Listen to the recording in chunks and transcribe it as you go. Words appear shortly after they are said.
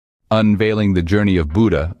unveiling the journey of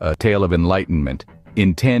Buddha, a tale of enlightenment,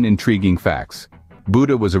 in 10 intriguing facts.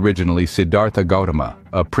 Buddha was originally Siddhartha Gautama,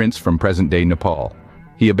 a prince from present-day Nepal.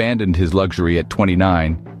 He abandoned his luxury at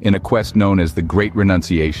 29 in a quest known as the Great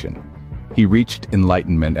Renunciation. He reached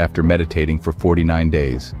enlightenment after meditating for 49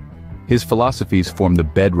 days. His philosophies form the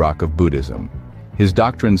bedrock of Buddhism. His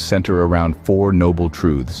doctrines center around 4 noble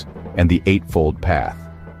truths and the Eightfold Path.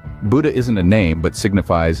 Buddha isn't a name but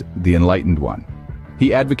signifies the Enlightened One.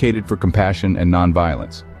 He advocated for compassion and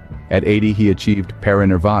nonviolence. At 80 he achieved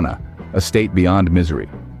parinirvana, a state beyond misery.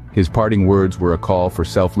 His parting words were a call for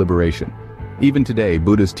self-liberation. Even today,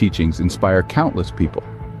 Buddha's teachings inspire countless people,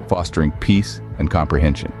 fostering peace and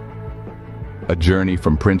comprehension. A journey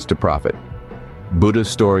from prince to prophet. Buddha's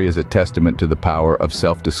story is a testament to the power of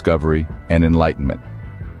self-discovery and enlightenment.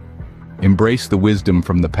 Embrace the wisdom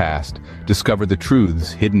from the past, discover the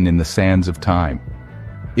truths hidden in the sands of time.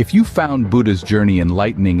 If you found Buddha's journey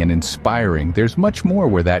enlightening and inspiring, there's much more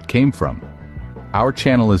where that came from. Our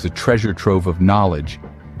channel is a treasure trove of knowledge,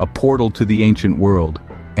 a portal to the ancient world,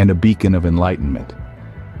 and a beacon of enlightenment.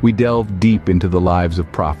 We delve deep into the lives of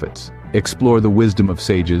prophets, explore the wisdom of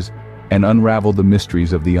sages, and unravel the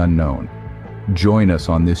mysteries of the unknown. Join us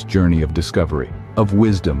on this journey of discovery, of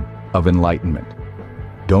wisdom, of enlightenment.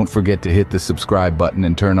 Don't forget to hit the subscribe button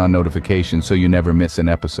and turn on notifications so you never miss an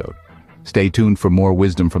episode. Stay tuned for more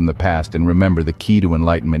wisdom from the past, and remember, the key to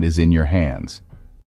enlightenment is in your hands.